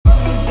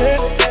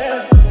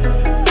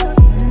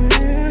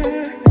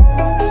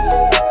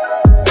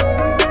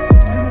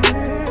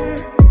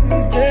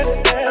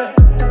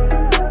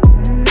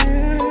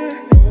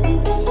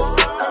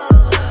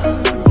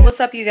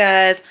you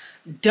guys,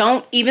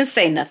 don't even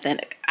say nothing.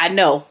 I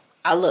know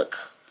I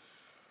look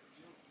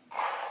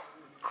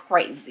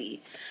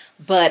crazy,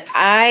 but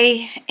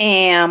I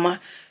am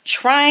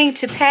trying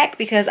to pack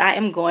because I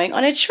am going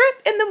on a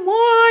trip in the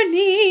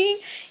morning.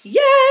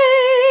 Yay!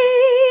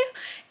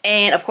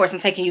 And of course I'm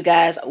taking you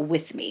guys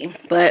with me,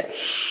 but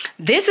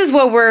this is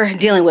what we're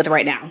dealing with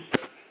right now.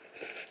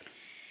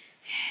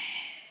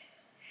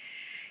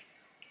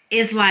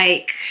 It's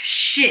like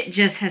shit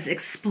just has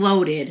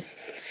exploded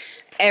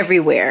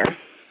everywhere,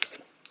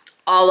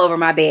 all over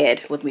my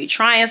bed with me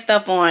trying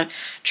stuff on,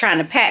 trying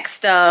to pack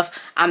stuff.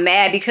 I'm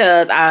mad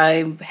because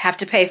I have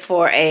to pay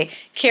for a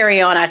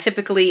carry-on. I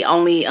typically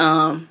only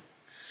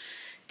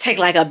take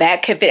like a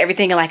bag, can fit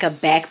everything in like a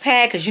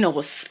backpack, because you know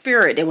with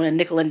Spirit they want to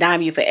nickel and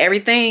dime you for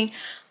everything.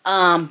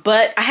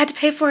 But I had to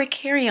pay for a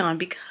carry-on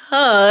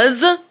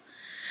because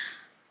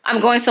I'm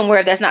going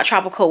somewhere that's not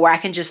tropical where I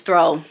can just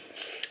throw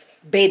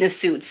bathing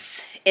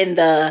suits in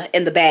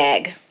the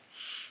bag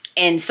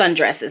and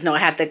sundresses. No, I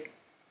have to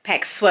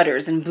pack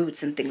sweaters and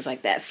boots and things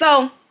like that.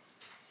 So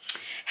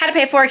had to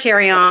pay for a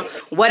carry-on,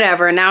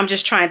 whatever. Now I'm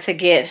just trying to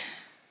get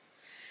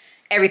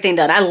everything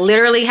done. I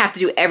literally have to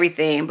do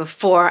everything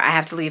before I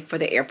have to leave for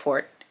the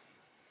airport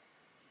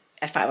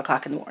at 5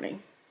 o'clock in the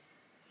morning.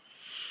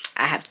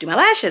 I have to do my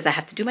lashes, I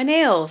have to do my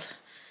nails,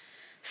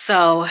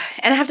 so,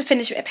 and I have to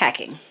finish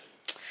packing.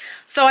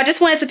 So I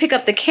just wanted to pick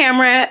up the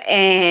camera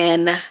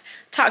and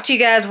talk to you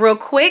guys real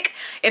quick.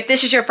 If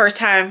this is your first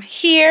time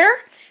here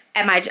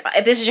on my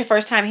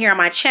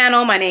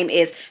channel, my name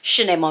is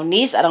Shanae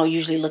Moniece. I don't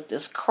usually look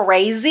this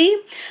crazy.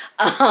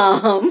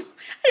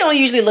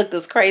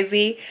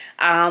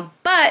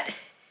 But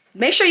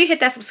make sure you hit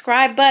that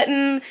subscribe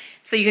button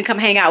so you can come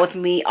hang out with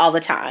me all the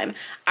time.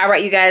 All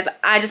right, you guys,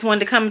 I just wanted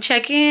to come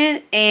check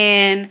in,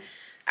 and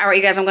all right,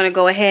 you guys, I'm going to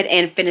go ahead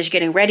and finish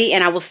getting ready,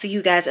 and I will see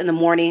you guys in the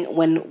morning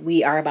when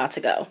we are about to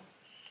go.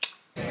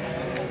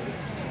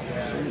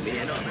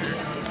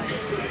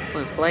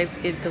 When flights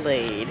get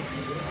delayed.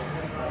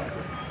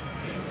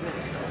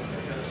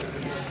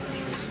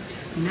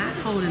 Not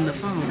holding the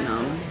phone,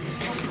 though.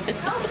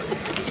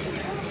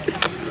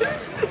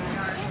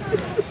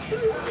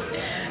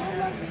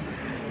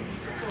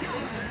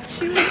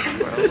 She was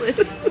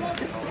scrolling.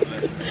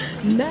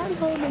 Not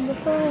holding the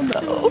phone,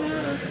 though.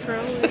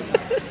 Scrolling.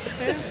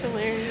 That's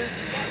hilarious.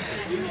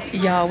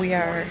 Y'all, we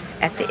are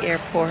at the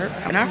airport,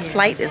 and our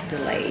flight is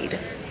delayed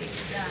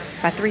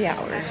by 3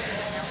 hours.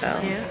 So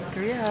yeah,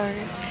 3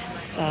 hours.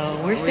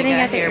 So we're sitting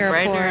at the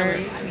airport.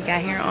 We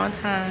got here on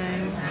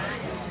time,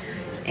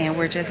 and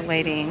we're just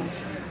waiting.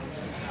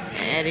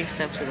 Adding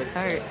stuff to the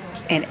cart.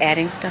 And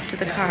adding stuff to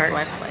the cart.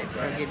 This is why flights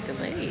don't get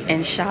delayed.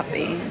 And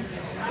shopping.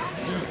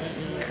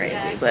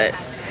 Crazy, but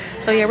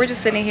so yeah, we're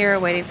just sitting here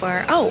waiting for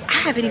our, oh, I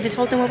haven't even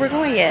told them where we're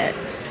going yet.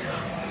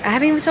 I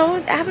haven't even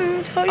told you guys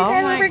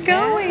where we're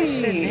going.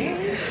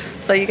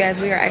 So you guys,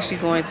 we are actually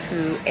going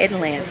to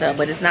Atlanta,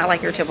 but it's not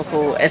like your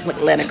typical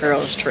Atlanta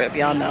girls trip.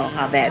 Y'all know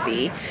how that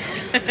be.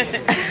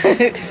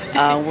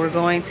 We're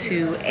going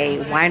to a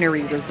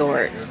winery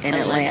resort in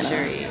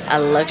Atlanta. A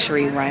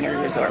luxury winery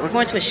resort. We're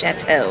going to a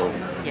chateau.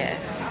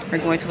 Yes. We're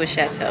going to a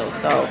chateau.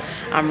 So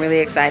I'm really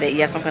excited.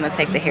 Yes, I'm going to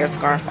take the hair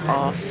scarf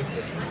off.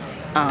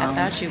 I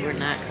thought you were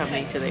not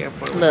coming to the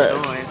airport.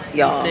 Look,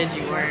 y'all. You said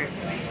you weren't.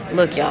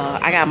 Look, y'all.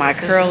 I got my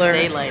curler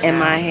in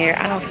my hair.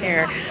 I don't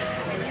care.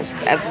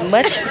 As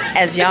much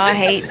as y'all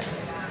hate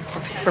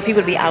for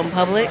people to be out in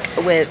public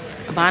with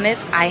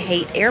bonnets, I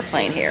hate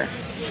airplane hair.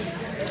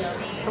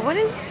 What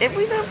is? If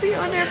we gonna be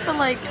on there for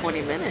like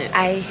 20 minutes?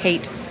 I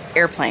hate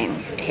airplane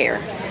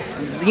hair.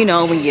 You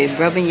know, when you're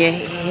rubbing your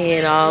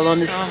head all on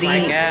the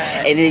seat,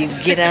 and then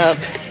you get up.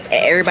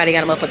 Everybody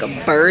got a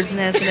motherfucking bird's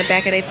nest in the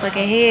back of their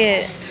fucking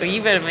head. Well,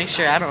 you better make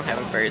sure I don't have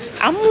a bird's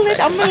nest. I'm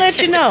gonna let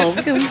you know.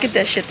 We can get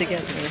that shit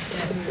together.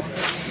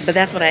 But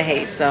that's what I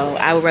hate. So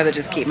I would rather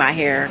just keep my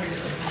hair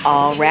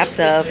all wrapped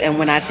up, and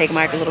when I take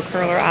my little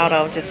curler out,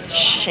 I'll just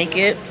shake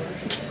it,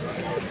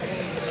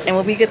 and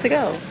we'll be good to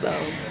go. So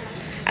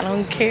I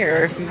don't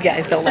care if you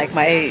guys don't like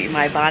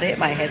my bonnet,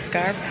 my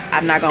headscarf.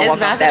 I'm not gonna walk off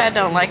that. It's not that I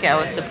don't like it. I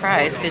was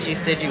surprised because you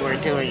said you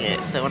weren't doing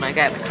it. So when I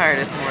got in the car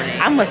this morning,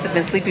 I must have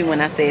been sleeping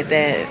when I said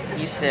that.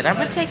 You said I'm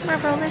gonna take my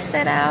roller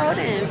set out,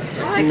 and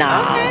I'm like,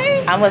 nah,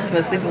 okay. I must have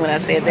been sleeping when I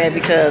said that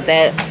because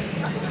that.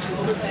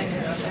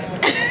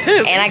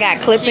 And I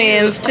got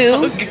clip-ins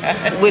too,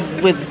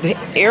 with the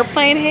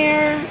airplane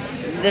hair.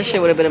 This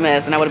shit would have been a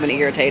mess, and I would have been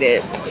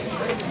irritated.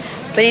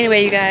 But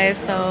anyway, you guys,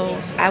 so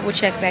I will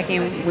check back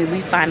in when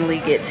we finally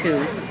get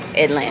to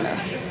Atlanta.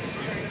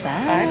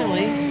 Bye.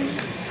 Finally.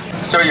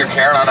 Stow your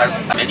carry-on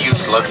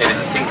menus located in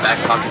the seat back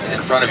pockets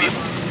in front of you.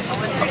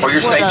 For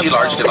your safety,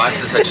 large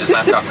devices such as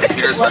laptop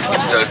computers must be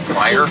stowed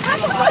prior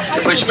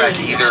to push back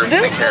either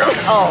the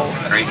carry-on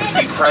underneath the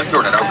seat front or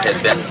in an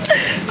overhead bin.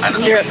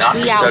 Items should not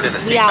be stowed in the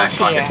seat back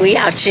pocket. We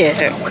out here.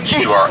 Once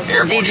you are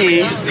airborne,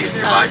 you use these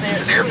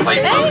devices in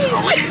airplane mode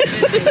only.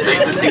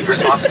 The seat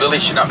responsibility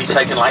should not be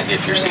taken lightly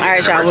if you're seated in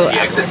an emergency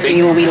exit seat. See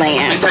you when we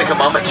land. Please take a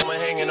moment.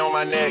 Hanging on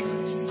my neck,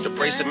 the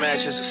bracelet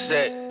matches a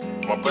set.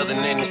 My brother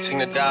name is Ting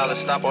the Dollar.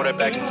 Stop all that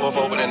back and forth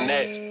over the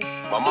net.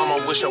 My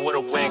mama wish I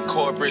would've went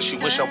corporate, she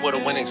wish I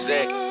would've went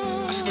exec.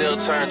 I still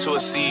turn to a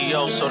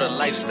CEO, so the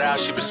lifestyle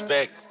she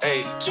respect.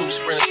 Ayy, 2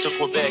 sprinters to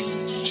Quebec,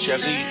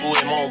 Cherie ou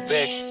et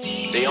Montbec.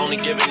 They only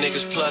giving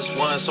niggas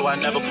 +1, so I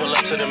never pull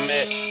up to the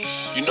Met.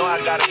 You know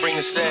I gotta bring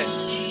the set,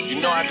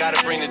 you know I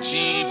gotta bring the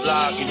G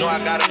block, you know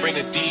I gotta bring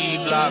the D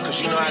block, cause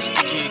you know how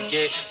sticky it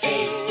get,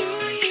 ayy.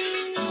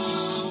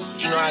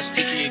 You know how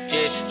sticky it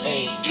get,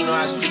 ayy. You know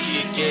how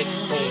sticky it get,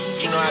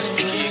 ayy. You know how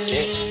sticky it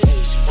get, ayy.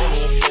 She want me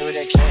to play with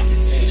that cat,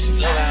 ayy. She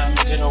love how I'm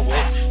making her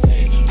wet,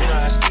 ayy. You know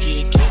how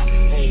sticky it get,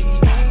 ayy.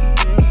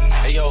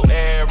 Hey yo,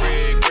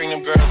 Eric, bring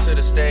them girls to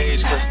the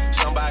stage, cause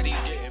somebody's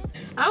getting.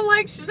 I'm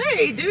like,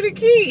 Sinead, do the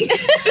key.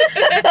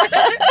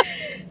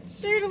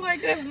 Sure,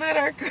 like that's not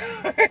our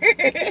car.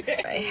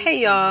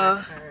 Hey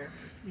y'all.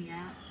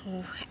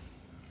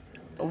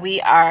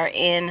 We are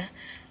in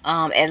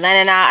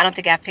Atlanta now. I don't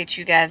think I've picked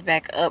you guys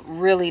back up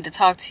really to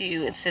talk to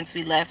you since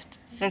we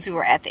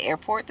were at the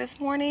airport this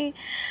morning.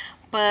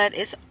 But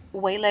it's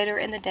way later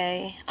in the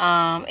day,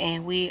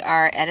 and we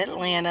are at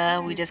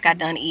Atlanta. We just got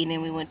done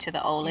eating. We went to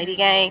the old lady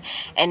gang,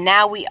 and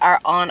now we are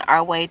on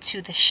our way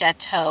to the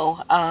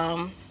Chateau.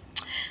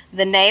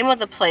 The name of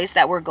the place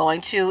that we're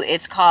going to,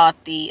 it's called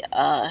the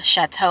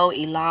Chateau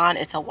Elan.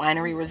 It's a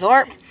winery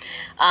resort.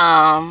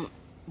 From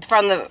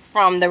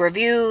the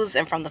reviews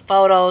and from the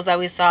photos that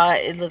we saw,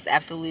 it looks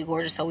absolutely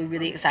gorgeous. So we're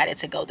really excited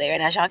to go there.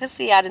 And as y'all can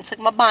see, I done took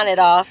my bonnet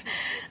off.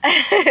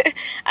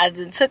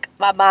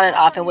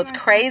 And what's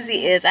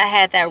crazy is I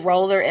had that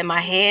roller in my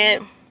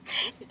head.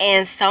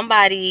 And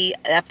somebody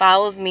that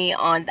follows me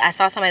on, I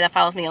saw somebody that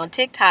follows me on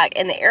TikTok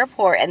in the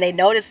airport, and they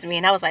noticed me,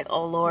 and I was like,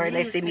 oh Lord,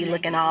 they see me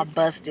looking all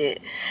busted.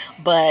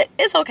 But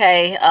it's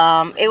okay.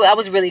 It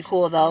was really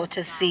cool though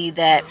to see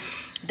that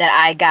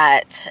I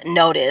got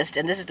noticed,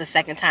 and this is the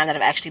second time that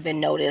I've actually been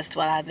noticed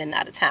while I've been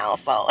out of town.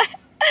 So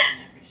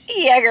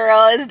yeah,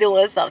 girl, it's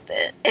doing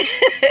something.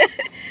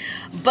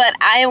 But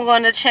I am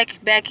going to check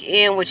back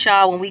in with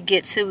y'all when we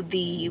get to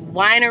the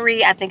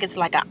winery. I think it's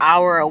like an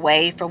hour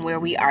away from where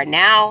we are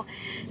now.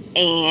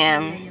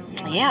 And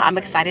yeah, I'm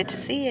excited to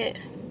see it.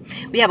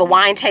 We have a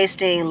wine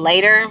tasting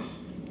later.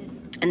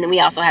 And then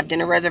we also have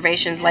dinner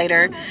reservations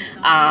later.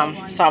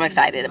 So I'm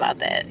excited about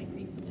that.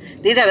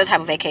 These are the type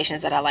of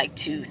vacations that I like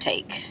to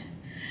take.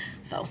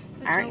 So, all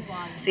right.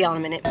 See y'all in a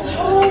minute.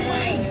 Oh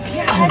my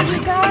God,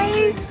 you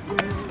guys.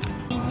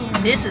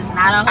 This is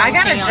not a hotel. I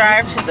gotta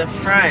drive to the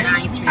front.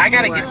 Nice I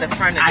gotta get the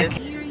front of this.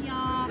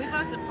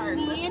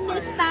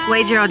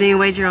 Wait, Geraldine.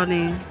 Wait,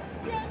 Geraldine.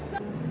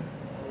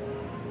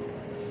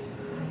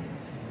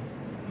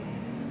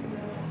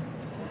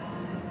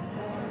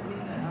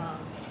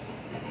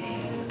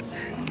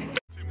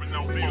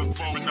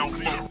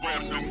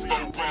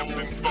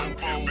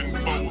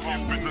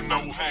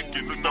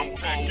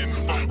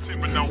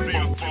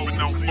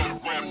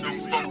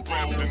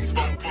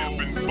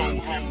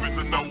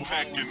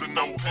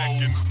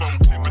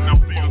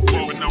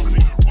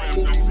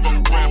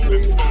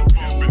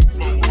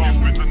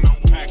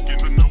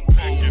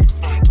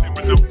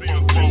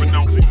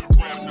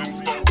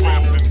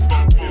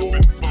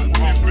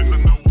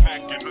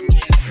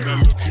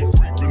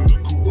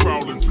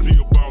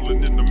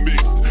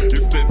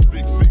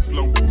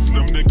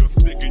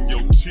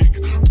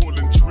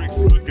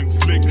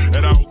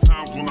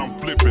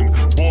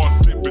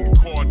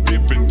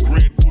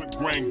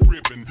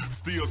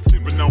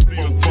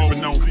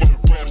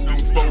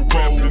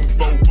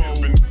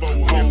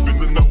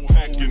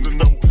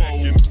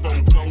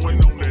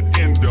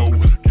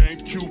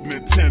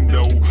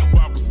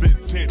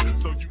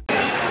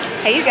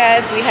 Hey you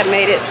guys, we have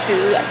made it to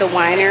the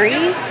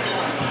winery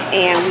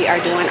and we are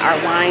doing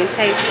our wine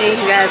tasting.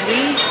 You guys,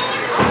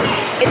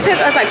 it took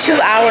us like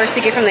 2 hours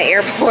to get from the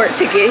airport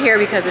to get here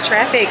because the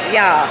traffic,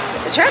 y'all,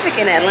 the traffic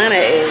in Atlanta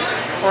is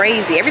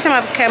crazy. Every time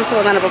I've come to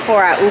Atlanta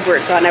before, I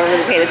Ubered, so I never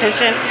really paid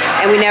attention.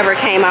 And we never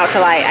came out to,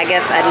 like, I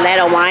guess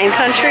Atlanta wine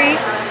country.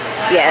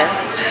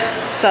 Yes.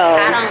 So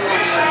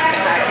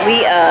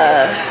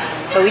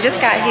but we just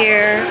got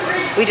here.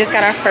 We just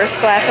got our first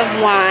glass of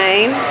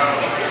wine,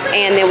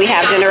 and then we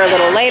have dinner a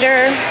little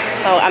later.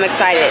 So I'm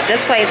excited.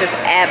 This place is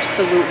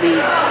absolutely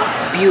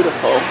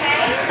beautiful.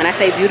 When I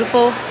say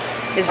beautiful,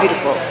 it's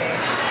beautiful.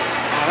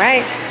 All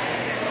right.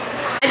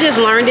 I just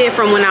learned it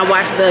from when I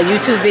watched the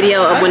YouTube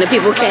video of when the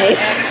people came.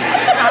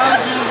 How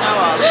do you know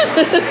all this?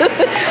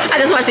 I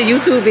just watched a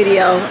YouTube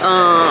video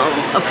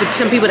of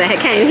some people that had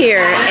came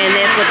here, and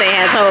that's what they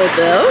had told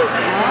them.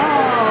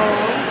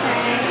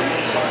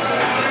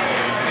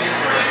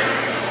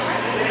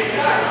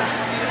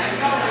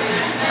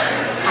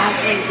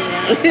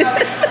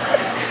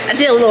 I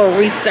did a little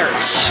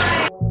research.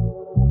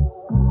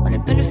 Only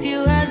been a few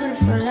hours, but it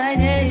felt like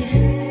days.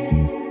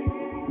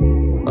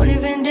 Only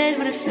been days,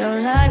 but it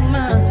felt like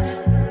months.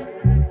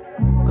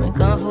 Been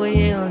gone for a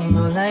year, only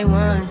know like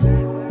once.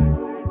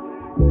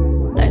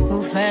 Life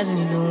moves fast when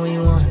you do what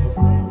you want.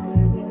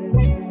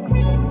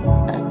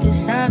 At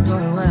this time,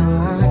 doing what I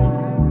want.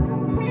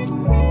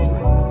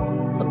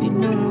 Hope you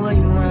doing what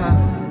you want.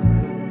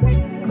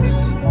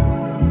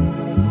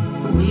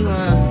 What you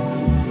want?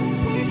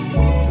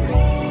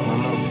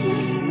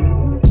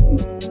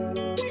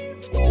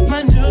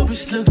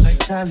 bitch look like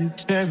Tyler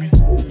Perry.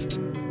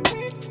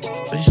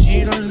 But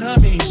she don't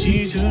love me,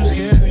 she too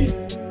scary.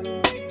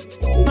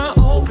 My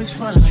old bitch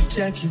fun like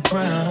Jackie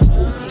Brown.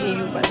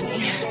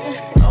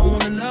 I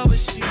wanna know what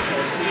she.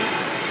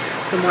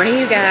 Good morning,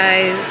 you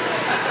guys.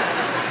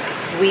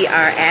 We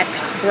are at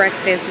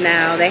breakfast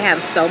now. They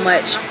have so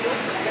much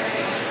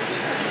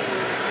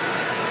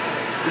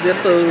good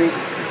food.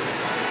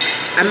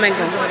 I'm gonna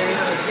go.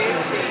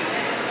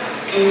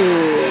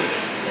 Ooh,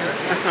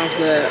 that sounds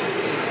good.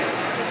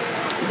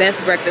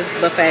 Best breakfast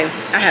buffet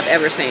I have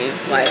ever seen.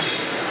 Like,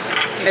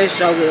 it's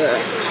so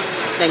good.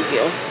 Thank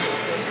you.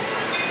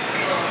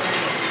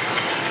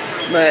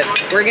 But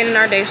we're getting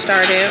our day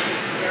started.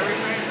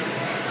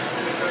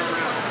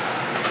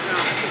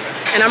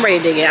 And I'm ready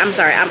to dig in. I'm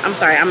sorry. I'm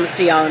sorry. I'm gonna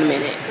see y'all in a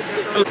minute.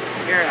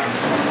 Girl.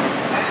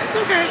 It's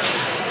okay.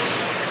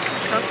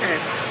 It's okay.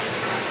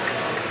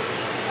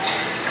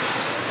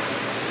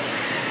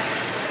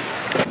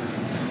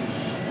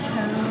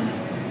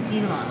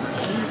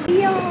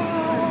 Yo.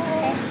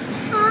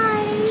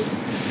 Hi.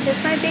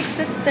 It's my big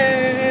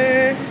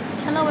sister.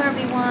 Hello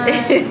everyone.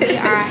 We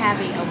are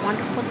having a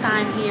wonderful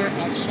time here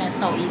at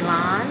Chateau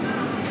Elan.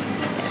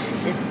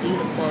 It's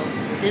beautiful.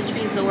 This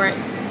resort,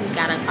 we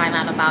gotta find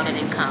out about it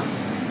and come.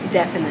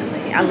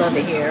 Definitely. I love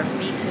it here.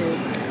 Me too.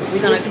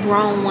 We're gonna It's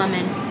grown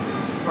woman,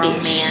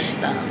 grown man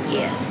stuff.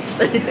 Yes.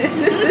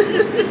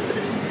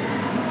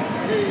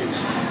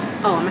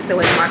 Oh, I'm still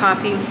waiting for my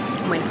coffee.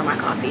 I'm waiting for my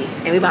coffee.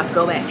 And we're about to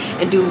go back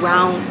and do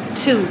round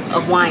 2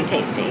 of wine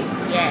tasting.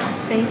 Yes.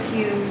 Thank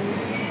you.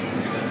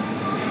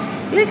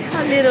 Look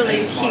how little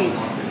and cute.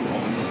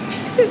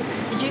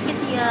 Did you get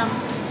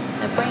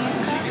the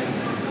brand cup?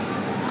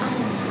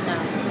 No.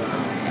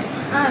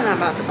 Okay. I'm not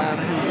about to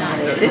bother him about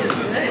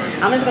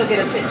it. I'm just gonna get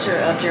a picture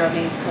of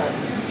Geraldine's cup.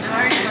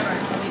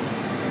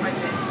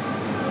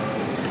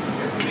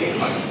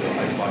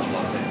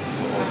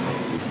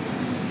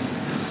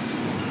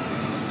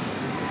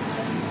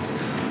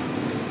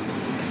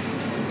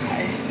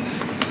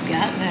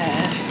 Got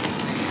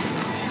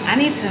that. I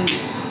need to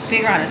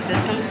figure out a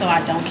system so I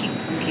don't keep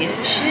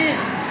forgetting shit,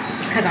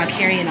 because I'm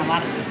carrying a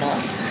lot of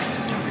stuff.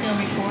 You still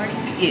recording?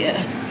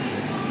 Yeah.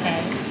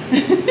 Okay.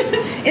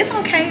 It's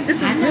okay.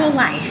 This is real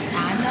life.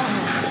 I know.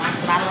 That's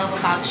what I love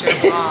about your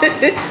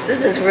vlog.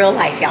 This is real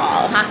life,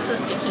 y'all. My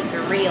sister keep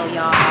it real,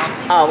 y'all.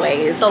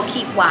 Always. So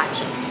keep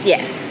watching.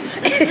 Yes.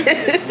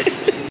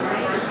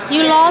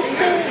 You lost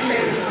it?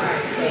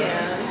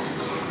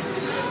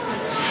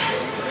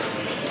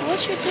 What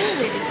you doing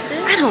with it,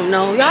 sis? I don't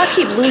know. Y'all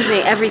keep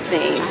losing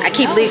everything. I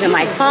keep leaving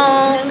my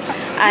phone.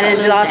 I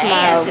done lost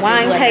my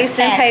wine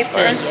tasting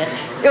paper.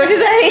 What you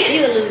say?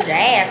 You would lose your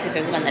ass if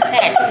it wasn't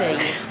attached to you.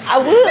 I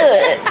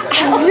would.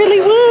 I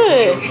really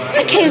would.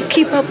 I can't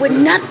keep up with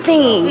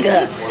nothing.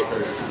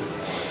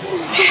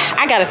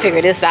 I gotta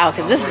figure this out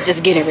because this is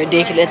just getting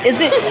ridiculous.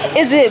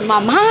 Is it my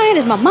mind?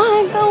 Is my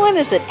mind going?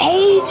 Is it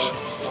age?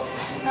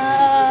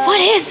 What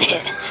is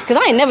it? Because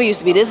I ain't never used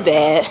to be this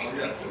bad.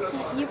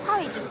 You're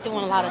probably just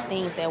doing a lot of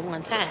things at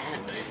one time.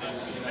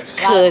 A lot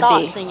Could of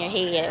thoughts be. in your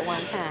head at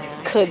one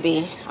time. Could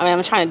be. I mean,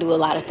 I'm trying to do a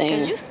lot of things.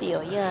 Because you're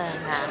still young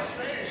now.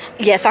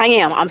 Yes, I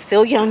am. I'm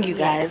still young, you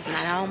guys.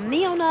 Now,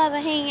 me on the other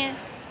hand,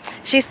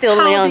 She's still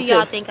how young old do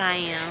y'all too. think I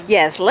am?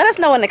 Yes, let us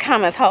know in the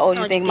comments how old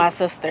you How think you my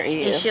think- sister And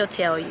is. she'll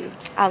tell you.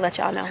 I'll let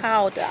y'all know.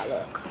 How old do I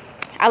look?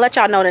 I'll let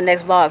y'all know in the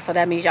next vlog, so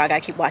that means y'all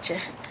gotta keep watching.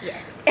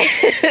 Yes.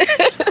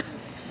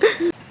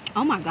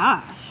 Oh my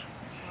gosh.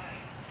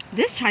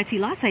 This chai tea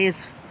latte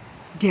is,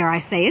 dare I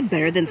say it,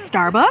 better than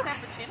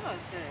Starbucks?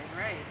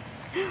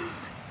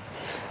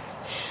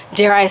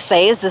 Dare I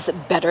say, is this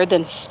better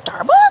than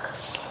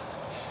Starbucks?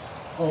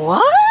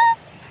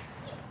 What?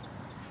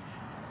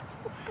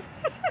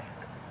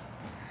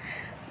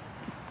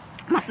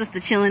 My sister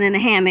chilling in the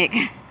hammock.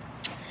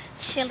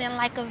 Chilling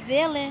like a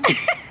villain.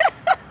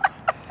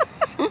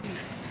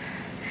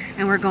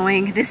 And we're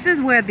going, this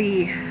is where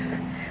the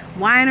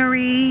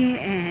winery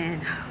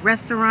and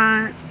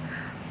restaurants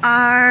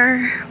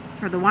are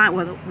for the wine,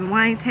 well, the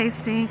wine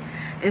tasting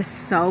is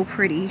so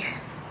pretty.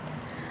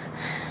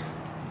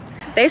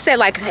 They say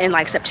like in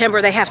like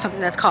September they have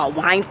something that's called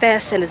Wine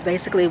Fest, and it's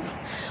basically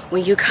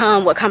when you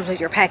come, what comes with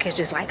your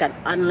package is like an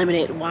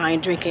unlimited wine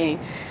drinking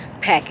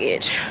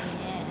package.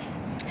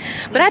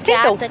 Yes. But I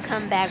think got to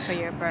come back for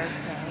your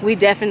birthday. we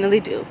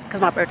definitely do,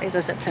 because my birthday's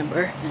in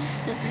September.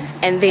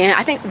 And then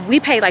I think we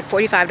paid like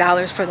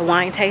 $45 for the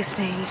wine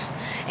tasting,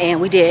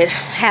 and we did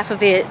half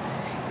of it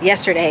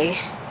yesterday,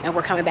 and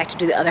we're coming back to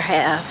do the other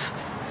half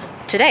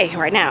today,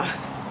 right now.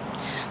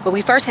 But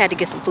we first had to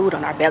get some food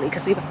on our belly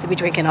because we about to be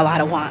drinking a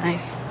lot of wine.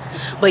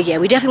 But yeah,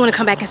 we definitely want to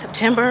come back in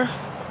September.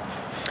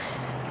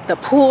 The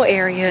pool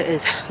area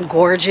is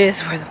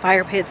gorgeous, where the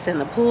fire pits and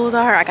the pools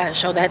are. I gotta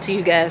show that to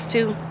you guys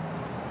too.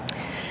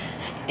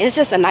 It's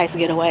just a nice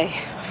getaway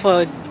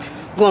for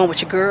going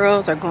with your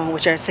girls or going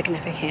with your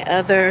significant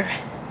other.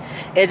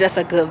 It's just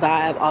a good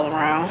vibe all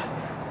around.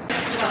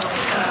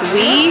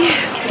 We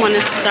want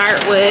to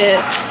start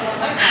with,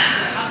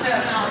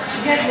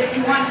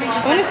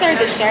 I want to start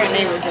the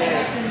Chardonnay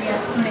Reserve.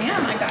 Yes,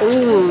 ma'am. I got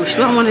Ooh,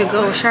 do I want to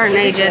go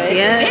Chardonnay just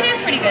yet? It is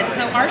pretty good.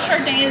 So our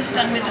Chardonnay is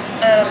done with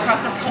a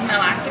process called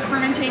malactic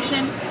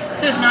fermentation.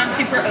 So it's not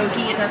super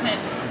oaky. It doesn't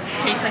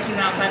taste like you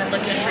went outside and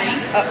licked a tree.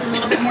 It's a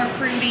little bit more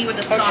fruity with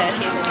a soft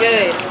taste.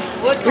 Good.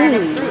 What kind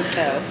of fruit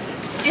though?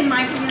 In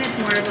my opinion, it's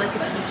more of like a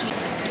peachy.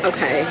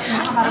 Okay.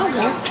 I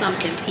want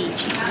something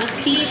peachy. What's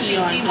peachy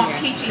on Do you here? want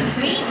peachy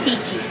sweet?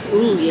 Peachy sweet.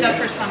 Ooh, Go yeah.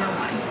 for summer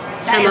wine.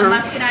 That is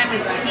muscadine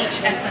with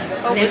peach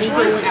essence. Let me go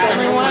with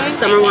summer wine.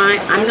 Summer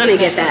wine. I'm gonna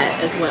get that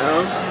as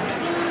well.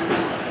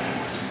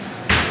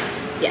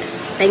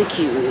 Yes, thank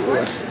you.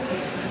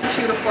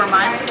 2 to 4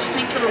 months. It just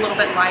makes it a little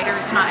bit lighter.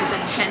 It's not as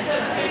intense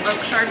as full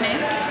oak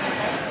Chardonnays.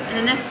 And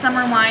then this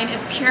summer wine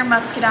is pure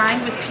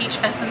muscadine with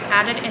peach essence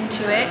added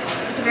into it.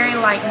 It's very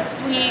light and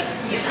sweet,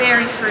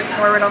 very fruit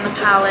forward on the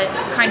palate.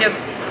 It's kind of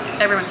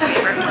everyone's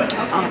favorite.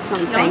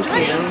 Awesome, thank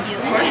you.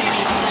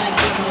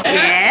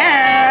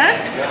 Yeah.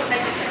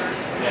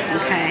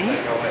 Okay.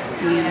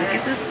 You look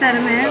at the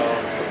sediment,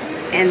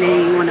 and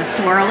then you want to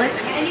swirl it.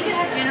 And you can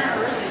have dinner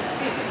early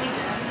too.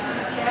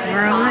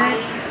 Swirl it,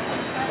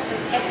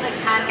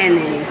 and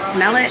then you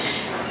smell it,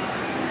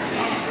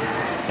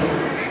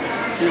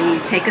 and then you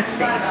take a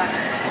sip.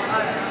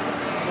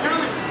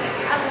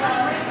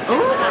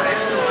 Ooh.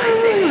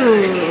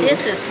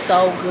 This is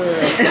so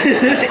good.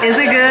 Is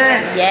it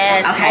good?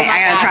 Yes. Okay, oh my I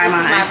gotta God, try this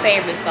mine. This is my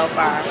favorite so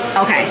far.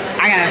 Okay,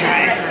 I gotta try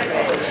it.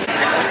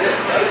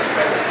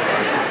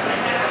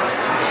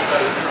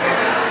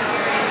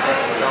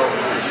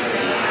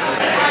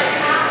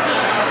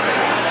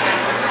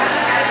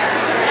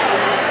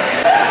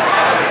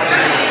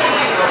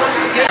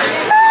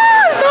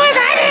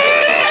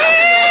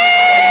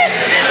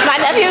 My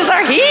nephews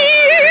are here.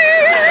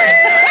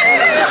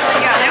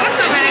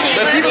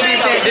 But people be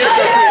saying this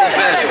stuff here is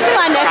better.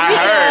 My nephew.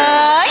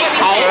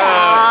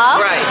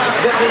 Right.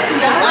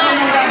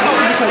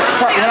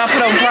 When I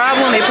put on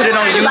Problem, they put it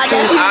on My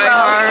YouTube, nephew,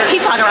 iHeart. he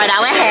talking right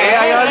now. Hey,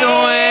 How y'all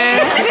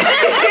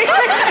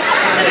doing?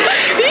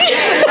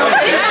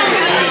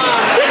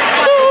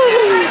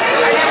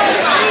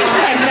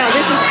 no,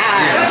 this is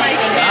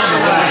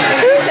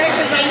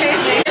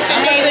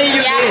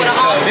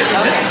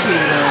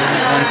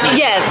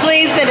Yes,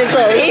 please send it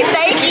to me.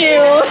 Thank you.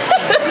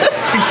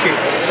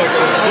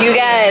 You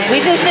guys,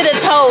 we just did a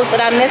toast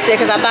and I missed it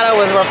because I thought I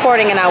was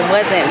recording and I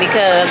wasn't,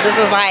 because this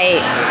is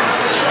like,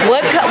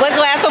 what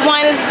glass of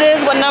wine is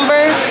this? What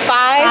number?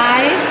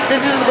 5? This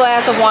is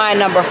glass of wine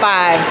number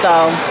 5, so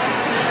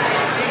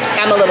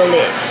I'm a little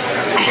lit.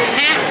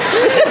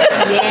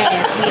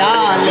 Yes, we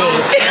all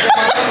lit.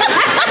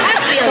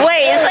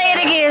 Wait, say it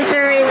again,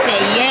 Sheree.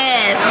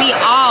 Yes, we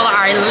all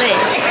are lit.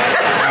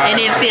 And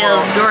it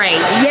feels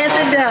great. Yes,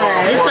 it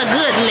does. It's a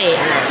good lit.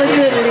 It's a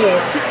good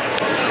lit.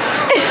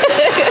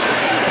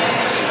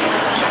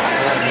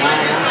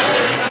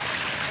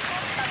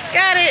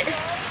 Got it.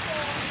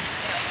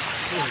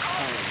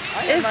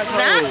 It's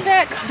not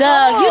that cold.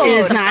 Doug, you It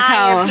is not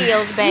cold.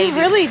 heels, baby. You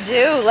really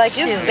do. Like,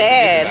 it's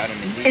bad.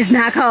 It's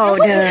not cold,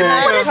 Doug.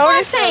 What is Hold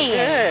it so suntan?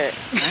 good.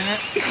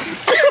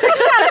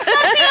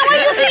 Where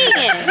you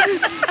been?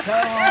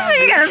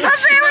 You got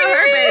something with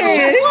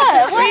you.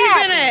 What? What Where you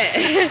happened?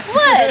 been at?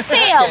 What?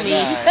 Tell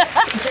me.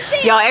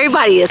 Y'all,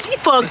 everybody is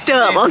fucked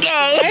up,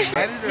 okay?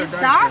 It's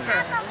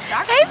darker.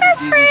 Hey,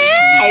 best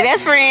friend. Hey,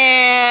 best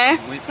friend.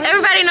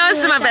 Everybody knows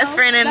this is my best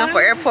friend in the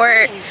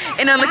airport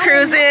and on the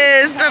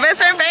cruises. My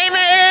best friend famous.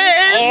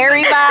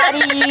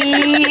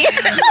 Everybody.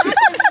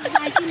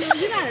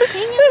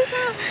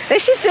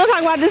 She's still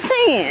talking about this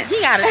tan. He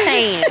got a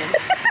tan.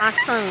 My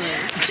son.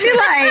 She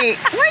like,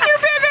 where you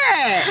been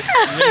at?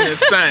 Me and his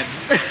son.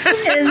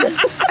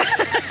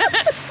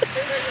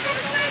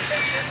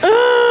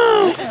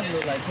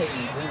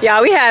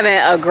 Y'all, we having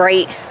a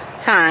great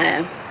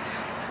time.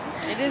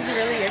 It is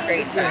really a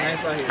great It's time.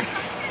 nice out here.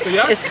 So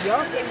y'all staying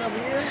over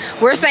here?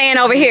 We're staying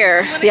over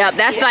here. Yep,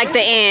 that's like the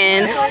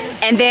inn.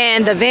 And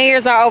then the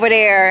vineyards are over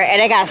there, and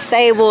they got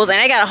stables, and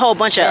they got a whole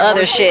bunch of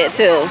other shit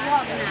too.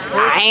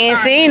 I ain't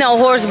seen no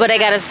horse, but they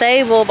got a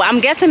stable. But I'm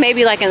guessing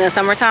maybe like in the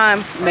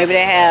summertime, maybe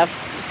they have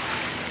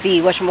the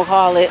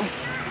whatchamacallit.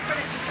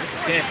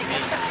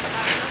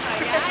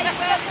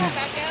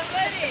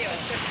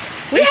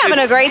 We having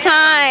a great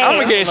time. I'm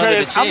gonna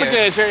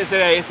get shirted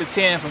today. It's the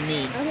 10 for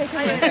me.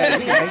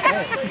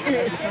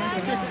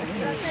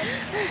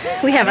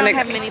 We having I a. don't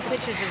have many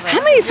pictures of us.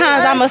 How many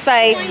times I'm gonna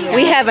say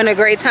we having a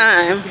great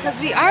time? Because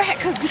we are.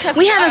 Because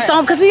We having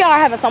so because we are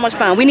having so much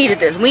fun. We needed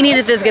this. We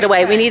needed this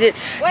getaway. We needed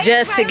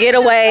just to get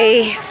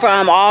away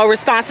from all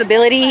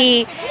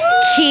responsibility,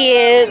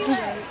 kids.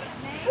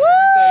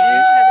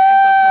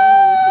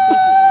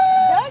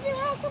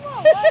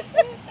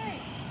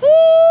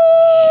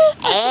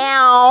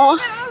 Ow.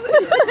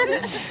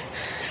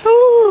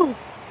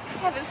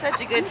 having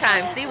such a good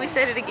time. See, we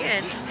said it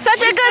again. Such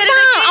a good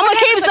time. I'm gonna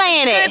keep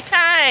saying it. Good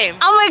time.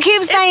 I'm gonna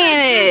keep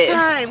saying Good it.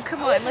 time.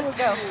 Come on, let's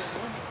go.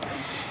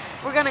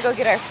 We're gonna go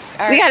get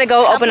our We gotta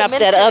go open up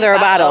that other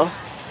bottle.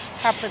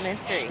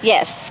 Complimentary.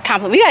 Yes,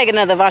 compliment. We gotta get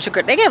another voucher.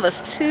 They gave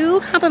us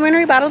 2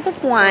 complimentary bottles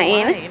of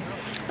wine.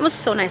 It was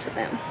so nice of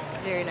them.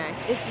 Very nice.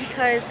 It's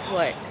because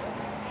what?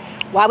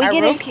 Why we Our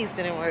get room it? keys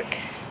didn't work.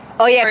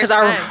 Oh yeah, because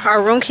First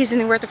our room keys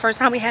didn't work the first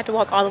time. We had to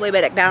walk all the way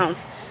back down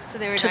So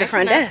they were to the nice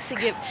front enough desk.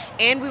 to give,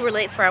 and we were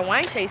late for our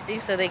wine tasting,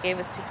 so they gave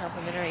us 2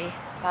 complimentary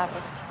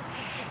bottles.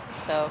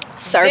 So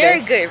Service.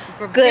 very good,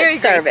 Good very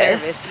service. great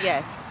service.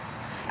 Yes,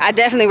 I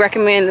definitely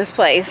recommend this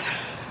place.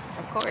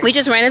 of course. We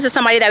just ran into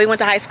somebody that we went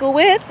to high school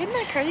with. Isn't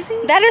that crazy?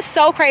 That is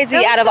so crazy.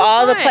 That was Out of so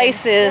all the fun.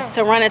 places Yes.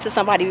 to run into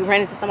somebody, we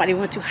ran into somebody we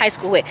went to high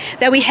school with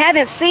that we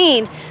haven't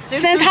seen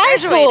since we high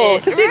school,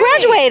 graduated. since we Right.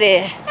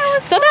 graduated. That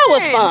was So that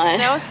was fun.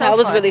 That was so That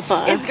was fun. really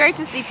fun. It's great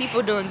to see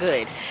people doing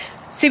good.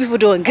 See people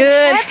doing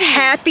good,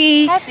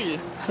 Happy.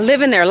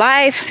 living their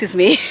life. Excuse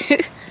me.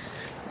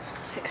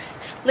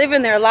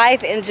 Living their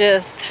life and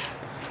just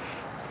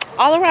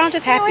all around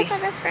just I happy. like my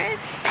best friend.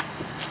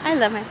 I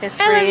love my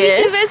best I friend. love you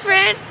too, best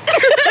friend.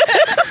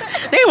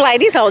 They don't like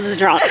these hoes is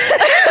drunk. But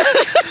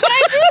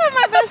I do love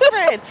my best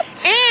friend.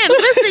 And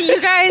listen, you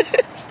guys,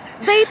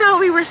 they thought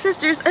we were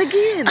sisters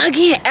again.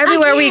 Again,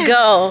 everywhere we Again.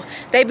 go,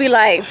 they be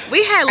like,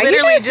 We had Are you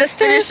literally guys just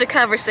sisters? finished a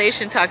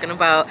conversation talking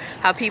about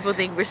how people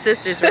think we're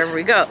sisters wherever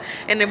we go.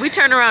 And then we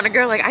turn around and a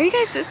girl like, are you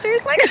guys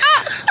sisters? Like,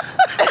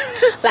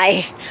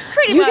 like,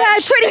 Pretty you much.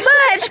 guys pretty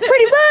much.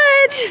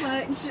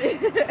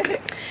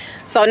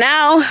 So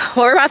now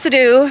what we're about to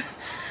do,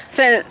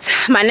 since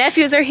my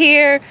nephews are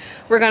here,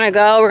 we're gonna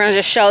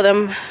just show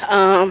them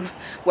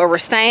where we're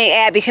staying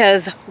at,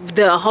 because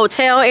the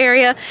hotel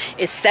area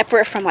is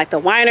separate from like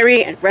the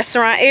winery and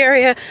restaurant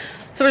area.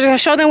 So we're just gonna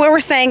show them where we're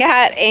staying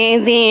at,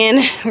 and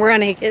then we're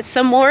gonna get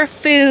some more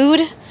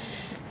food,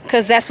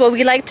 because that's what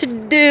we like to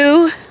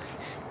do,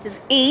 is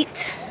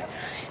eat.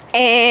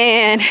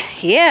 And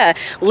yeah,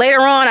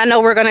 later on I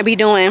know we're gonna be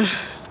doing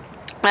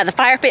by the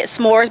fire pit,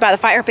 s'mores by the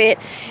fire pit,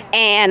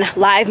 and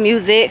live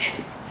music.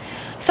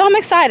 So I'm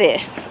excited.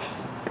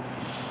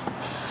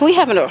 We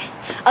having a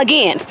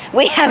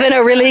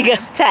really good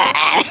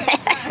time.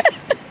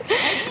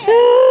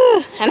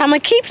 And I'm gonna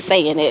keep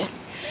saying it.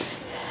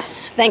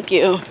 Thank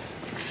you.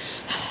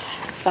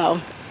 So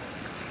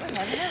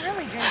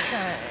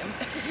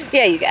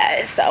yeah, you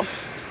guys. So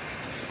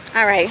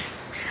all right,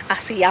 I'll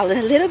see y'all in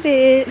a little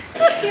bit.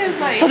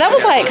 So that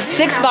was like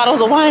 6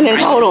 bottles of wine in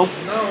total.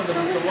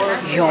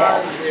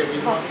 Y'all,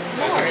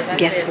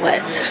 guess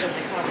what?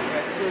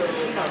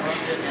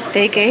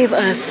 They gave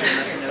us,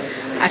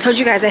 I told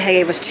you guys they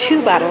gave us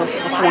 2 bottles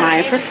of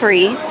wine for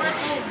free.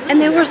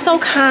 And they were so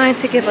kind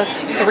to give us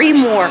 3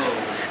 more.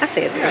 I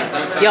said 3.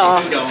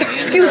 Y'all,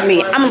 excuse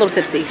me, I'm a little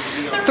tipsy.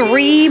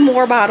 3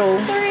 more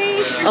bottles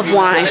of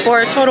wine for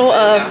a total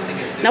of,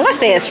 no, I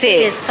said 6.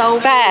 It's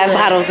so 5 good.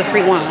 bottles of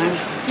free wine.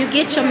 You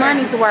get your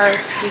money's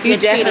worth. You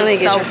definitely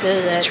get so your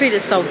good. treated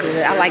so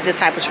good. I like this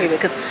type of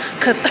treatment because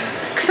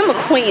I'm a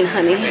queen,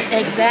 honey.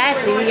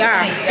 Exactly, we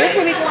are.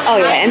 Oh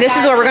yeah, and this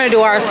is where we're gonna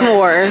do our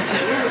s'mores.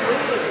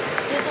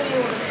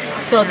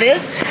 So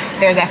there's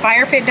that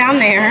fire pit down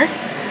there.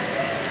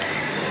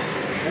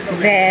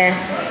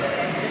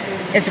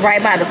 It's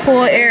right by the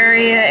pool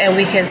area, and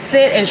we can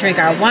sit and drink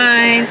our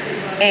wine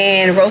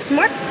and roast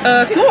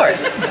s'mores.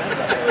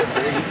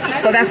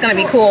 So that's gonna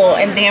be cool.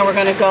 And then we're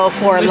gonna go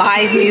for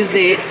live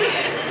music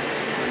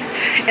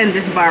in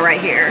this bar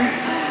right here.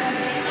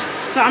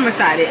 So I'm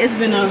excited. It's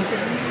been an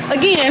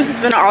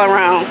all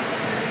around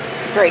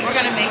great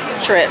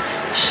trip.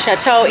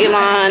 Chateau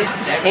Elan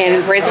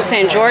in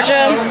Brazelton,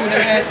 Georgia.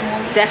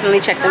 Definitely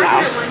check them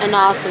out. An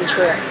awesome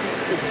trip.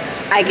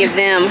 I give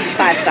them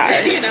 5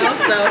 stars. you know,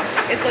 so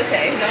it's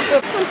okay.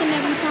 It's something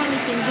that we probably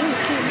can do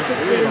too. We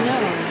just didn't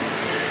know.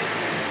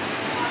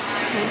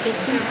 We'll get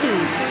some tea.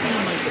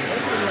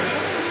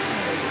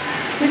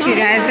 Look, you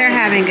guys, they're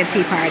having a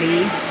tea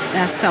party.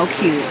 That's so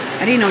cute.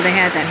 I didn't know they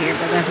had that here,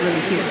 but that's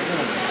really cute.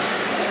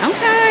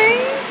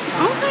 Okay.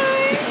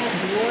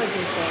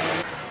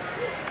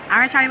 All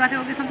right, y'all, you about to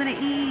go get something to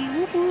eat.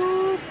 Whoop,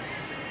 whoop.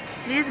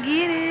 Let's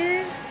get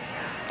it.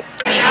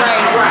 The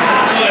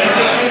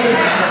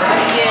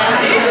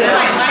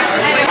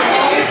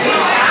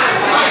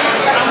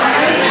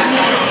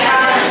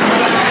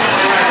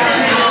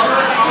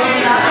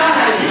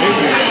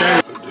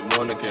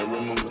morning can't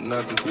remember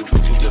nothing. Two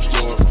bitches just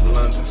flowing from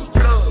London.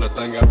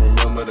 Nothing I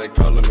remember, they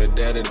calling me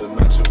daddy. The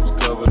mansion was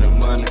covered in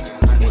money.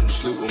 Went to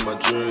sleep with my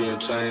jewelry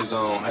and chains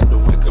on. Had to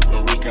wake up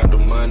and recount the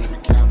money.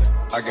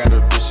 I got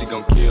a bitch, she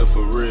gon' kill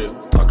for real.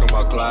 Talking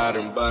about Clyde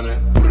and Bunny.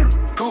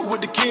 Cool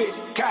with the kid,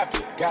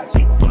 copy, got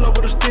to. Pull up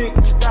with a stick,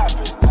 stop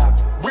it.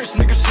 Rich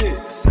nigga shit,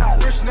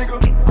 rich nigga.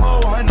 Oh,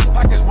 100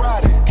 pockets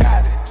riding,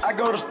 got it. I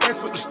go to space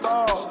with the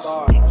stars.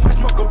 I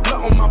smoke a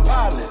blunt with my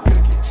pilot.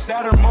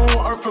 Saturn, Moon,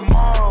 Earth, and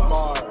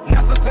Mars.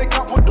 NASA take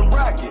off with the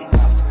rocket.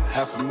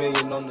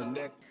 $500,000 on the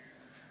neck.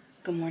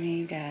 Good morning,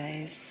 you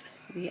guys.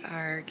 We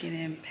are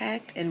getting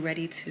packed and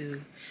ready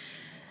to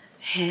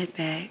head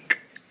back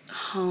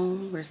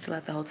home. We're still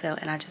at the hotel,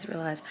 and I just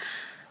realized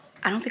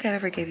I don't think I've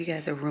ever gave you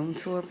guys a room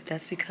tour, but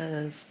that's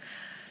because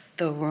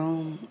the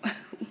room,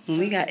 when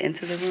we got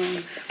into the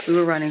room, we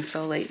were running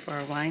so late for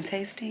our wine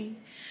tasting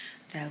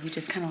that we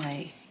just kind of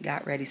like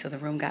got ready, so the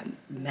room got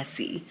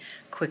messy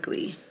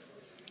quickly.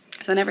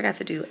 So I never got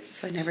to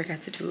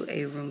do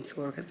a room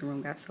tour because the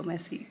room got so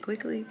messy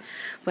quickly.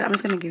 But I'm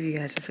just gonna give you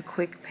guys just a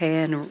quick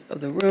pan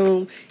of the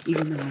room,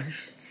 even though our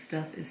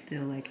stuff is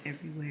still like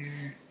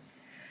everywhere.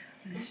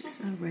 But it's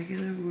just a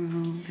regular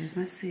room. There's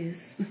my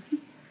sis.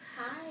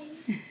 Hi.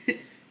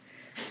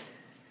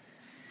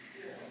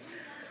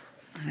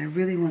 And I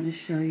really want to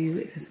show you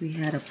because we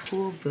had a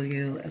pool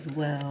view as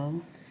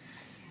well.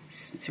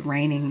 It's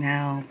raining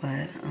now,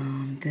 but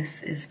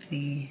this is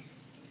the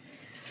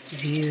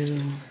view.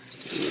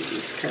 Move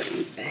these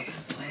curtains back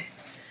out the way.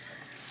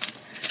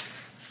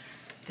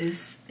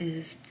 This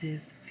is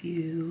the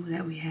view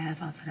that we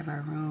have outside of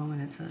our room,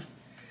 and it's a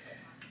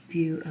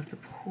view of the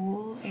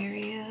pool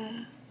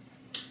area.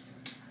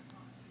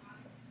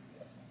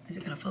 Is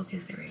it gonna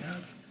focus? There we go.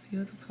 It's the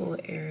view of the pool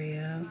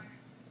area.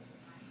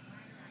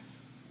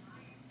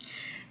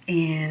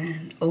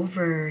 And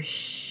over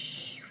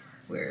here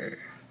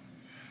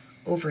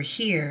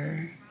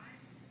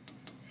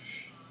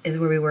is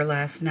where we were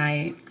last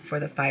night for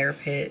the fire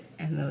pit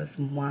and there was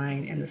some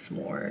wine and the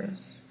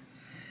s'mores.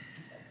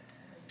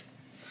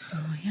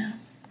 Oh yeah.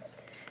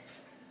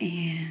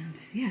 And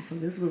yeah, so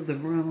this was the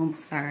room.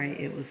 Sorry,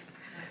 it was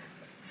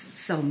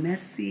so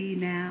messy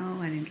now.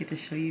 I didn't get to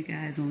show you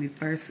guys when we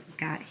first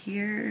got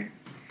here.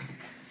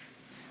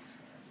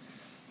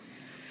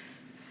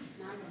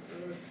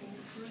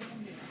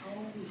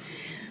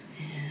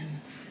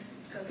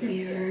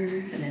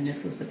 Mirror, and then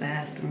this was the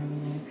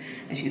bathroom.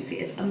 As you can see,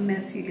 it's a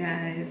mess, you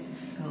guys.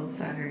 So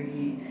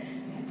sorry.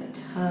 At the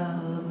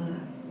tub,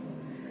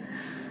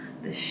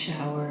 the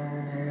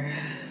shower,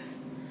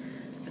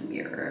 the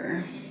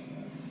mirror.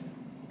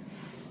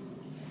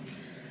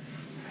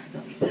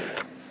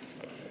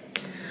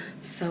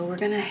 So we're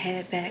gonna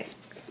head back.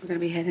 We're gonna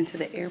be heading to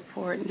the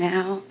airport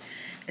now.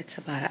 It's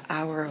about an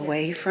hour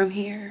away from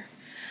here,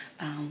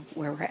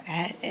 where we're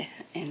at,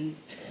 and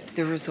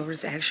the resort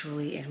is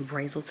actually in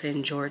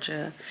Brazelton,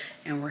 Georgia,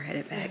 and we're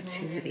headed back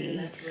to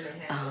the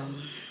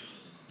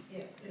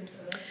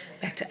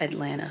back to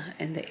Atlanta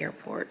and the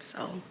airport.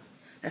 So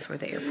that's where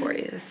the airport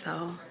is.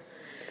 So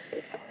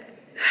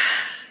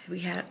we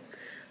had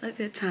a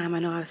good time. I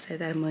know I've said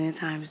that a million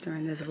times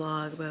during this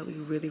vlog, but we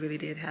really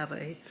did have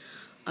a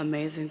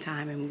amazing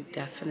time, and we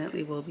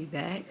definitely will be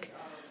back.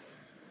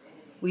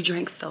 We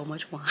drank so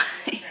much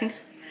wine.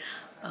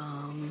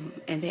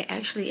 And they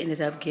actually ended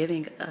up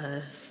giving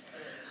us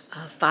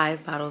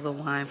 5 bottles of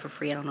wine for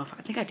free. I don't know if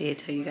I think I did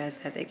tell you guys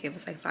that they gave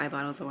us like 5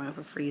 bottles of wine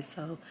for free.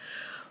 So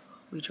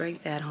we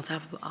drank that on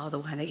top of all the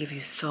wine. They give you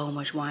so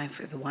much wine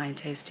for the wine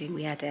tasting.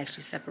 We had to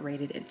actually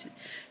separate it into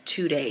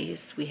 2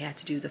 days. We had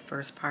to do the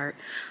first part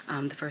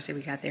the first day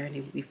we got there, and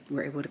then we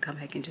were able to come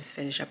back and just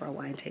finish up our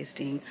wine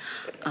tasting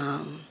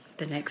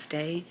the next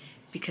day,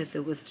 because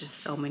it was just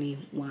so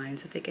many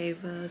wines that they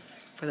gave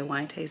us for the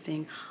wine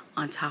tasting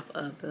on top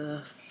of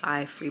the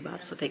 5 free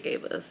bottles that they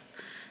gave us.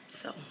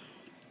 So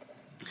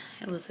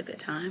it was a good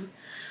time.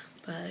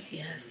 But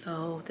yeah,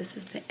 so this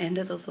is the end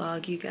of the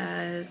vlog, you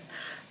guys.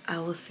 I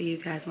will see you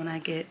guys when I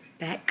get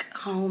back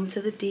home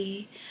to the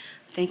D.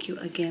 Thank you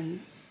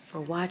again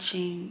for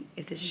watching.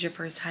 If this is your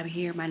first time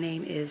here, my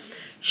name is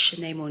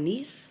Shanae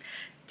Moniz.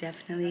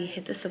 Definitely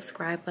hit the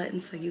subscribe button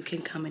so you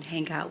can come and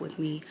hang out with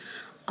me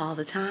all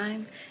the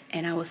time.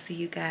 And I will see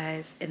you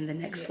guys in the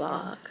next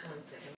vlog.